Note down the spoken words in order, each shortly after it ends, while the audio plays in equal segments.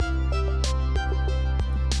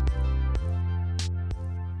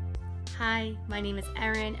Hi, my name is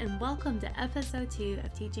Erin, and welcome to episode 2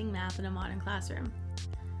 of Teaching Math in a Modern Classroom.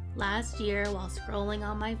 Last year, while scrolling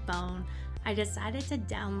on my phone, I decided to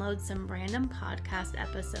download some random podcast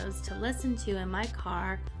episodes to listen to in my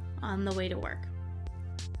car on the way to work.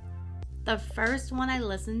 The first one I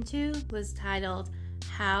listened to was titled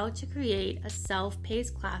How to Create a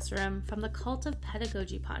Self-Paced Classroom from the Cult of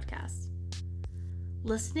Pedagogy podcast.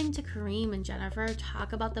 Listening to Kareem and Jennifer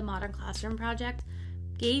talk about the Modern Classroom project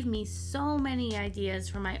gave me so many ideas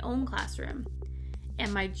for my own classroom,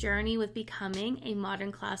 and my journey with becoming a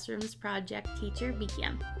Modern Classrooms project teacher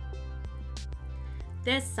began.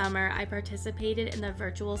 This summer, I participated in the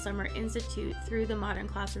Virtual Summer Institute through the Modern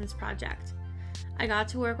Classrooms project. I got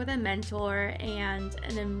to work with a mentor and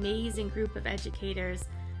an amazing group of educators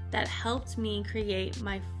that helped me create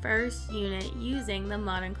my first unit using the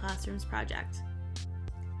Modern Classrooms project.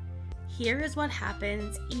 Here is what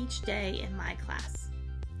happens each day in my class.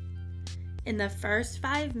 In the first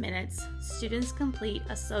 5 minutes, students complete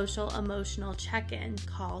a social-emotional check-in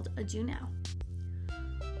called a Do Now.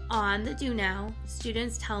 On the Do Now,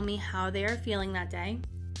 students tell me how they are feeling that day,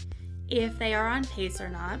 if they are on pace or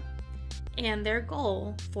not, and their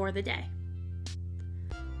goal for the day.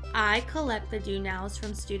 I collect the Do Nows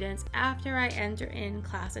from students after I enter in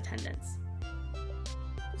class attendance.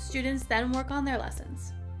 Students then work on their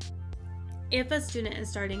lessons. If a student is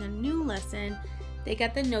starting a new lesson, they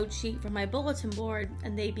get the note sheet from my bulletin board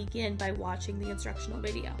and they begin by watching the instructional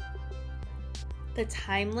video. The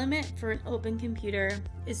time limit for an open computer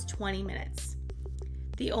is 20 minutes.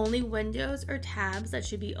 The only windows or tabs that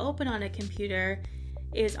should be open on a computer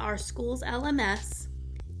is our school's LMS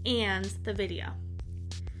and the video.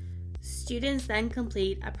 Students then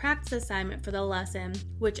complete a practice assignment for the lesson,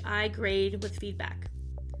 which I grade with feedback.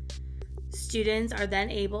 Students are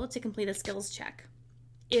then able to complete a skills check.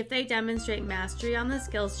 If they demonstrate mastery on the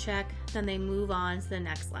skills check, then they move on to the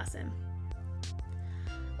next lesson.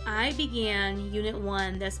 I began Unit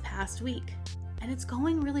 1 this past week, and it's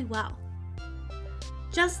going really well.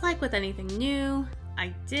 Just like with anything new,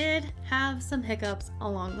 I did have some hiccups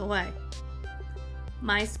along the way.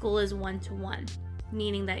 My school is 1-to-1,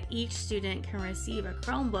 meaning that each student can receive a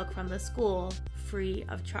Chromebook from the school free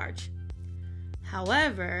of charge.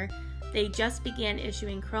 However, they just began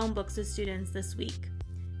issuing Chromebooks to students this week,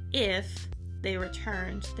 if they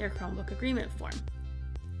returned their Chromebook agreement form.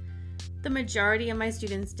 The majority of my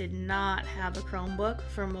students did not have a Chromebook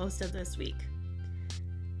for most of this week.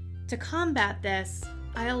 To combat this,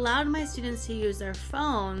 I allowed my students to use their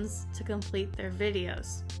phones to complete their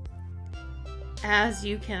videos. As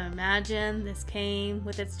you can imagine, this came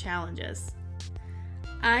with its challenges.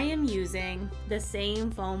 I am using the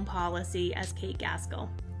same phone policy as Kate Gaskell.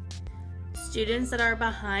 Students that are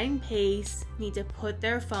behind pace need to put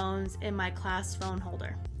their phones in my class phone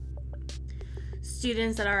holder.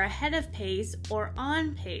 Students that are ahead of pace or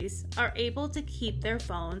on pace are able to keep their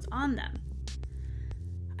phones on them.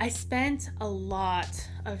 I spent a lot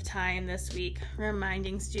of time this week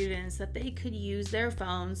reminding students that they could use their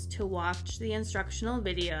phones to watch the instructional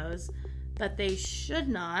videos, but they should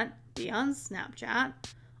not be on Snapchat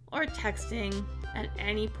or texting at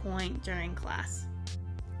any point during class.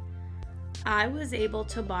 I was able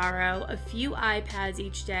to borrow a few iPads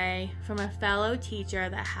each day from a fellow teacher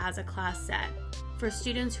that has a class set for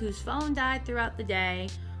students whose phone died throughout the day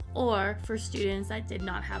or for students that did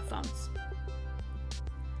not have phones.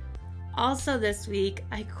 Also this week,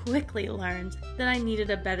 I quickly learned that I needed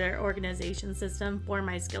a better organization system for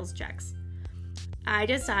my skills checks. I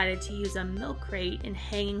decided to use a milk crate and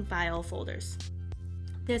hanging file folders.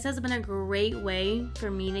 This has been a great way for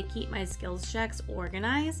me to keep my skills checks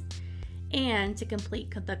organized and to complete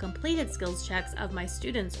the completed skills checks of my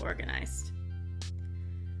students organized.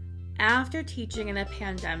 After teaching in a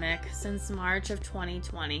pandemic since March of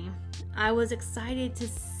 2020, I was excited to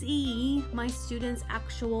see my students'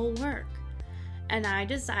 actual work, and I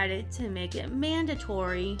decided to make it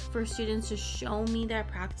mandatory for students to show me their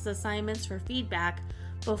practice assignments for feedback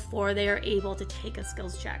before they are able to take a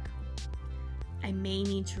skills check. I may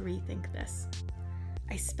need to rethink this.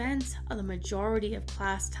 I spent the majority of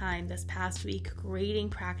class time this past week grading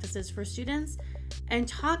practices for students and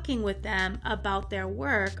talking with them about their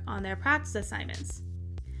work on their practice assignments.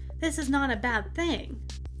 This is not a bad thing.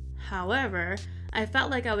 However, I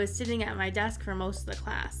felt like I was sitting at my desk for most of the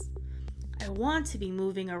class. I want to be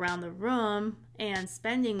moving around the room and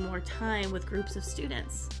spending more time with groups of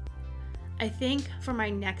students. I think for my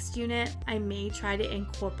next unit, I may try to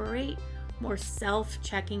incorporate more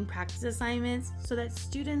self-checking practice assignments so that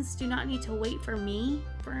students do not need to wait for me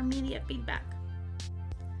for immediate feedback.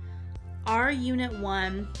 Our Unit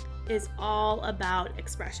 1 is all about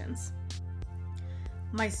expressions.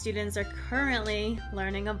 My students are currently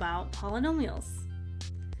learning about polynomials.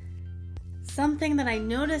 Something that I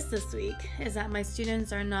noticed this week is that my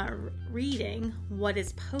students are not reading what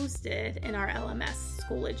is posted in our LMS,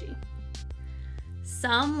 Schoology.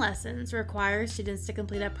 Some lessons require students to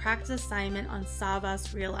complete a practice assignment on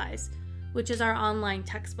Savas Realize, which is our online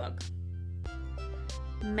textbook.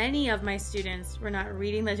 Many of my students were not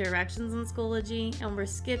reading the directions in Schoology and were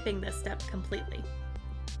skipping this step completely.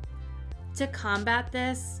 To combat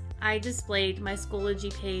this, I displayed my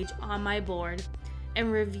Schoology page on my board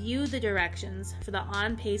and reviewed the directions for the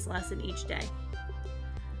on-pace lesson each day.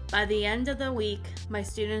 By the end of the week, my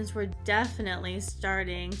students were definitely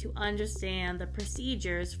starting to understand the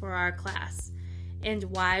procedures for our class and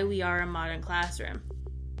why we are a modern classroom.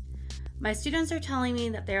 My students are telling me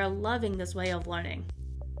that they are loving this way of learning.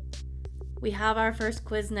 We have our first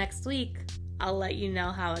quiz next week. I'll let you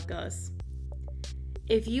know how it goes.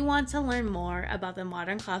 If you want to learn more about the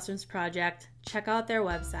Modern Classrooms Project, check out their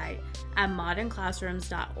website at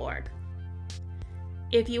modernclassrooms.org.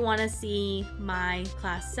 If you want to see my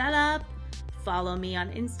class setup, follow me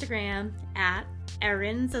on Instagram at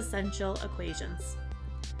Erin's Essential Equations.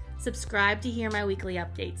 Subscribe to hear my weekly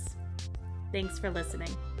updates. Thanks for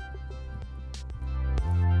listening.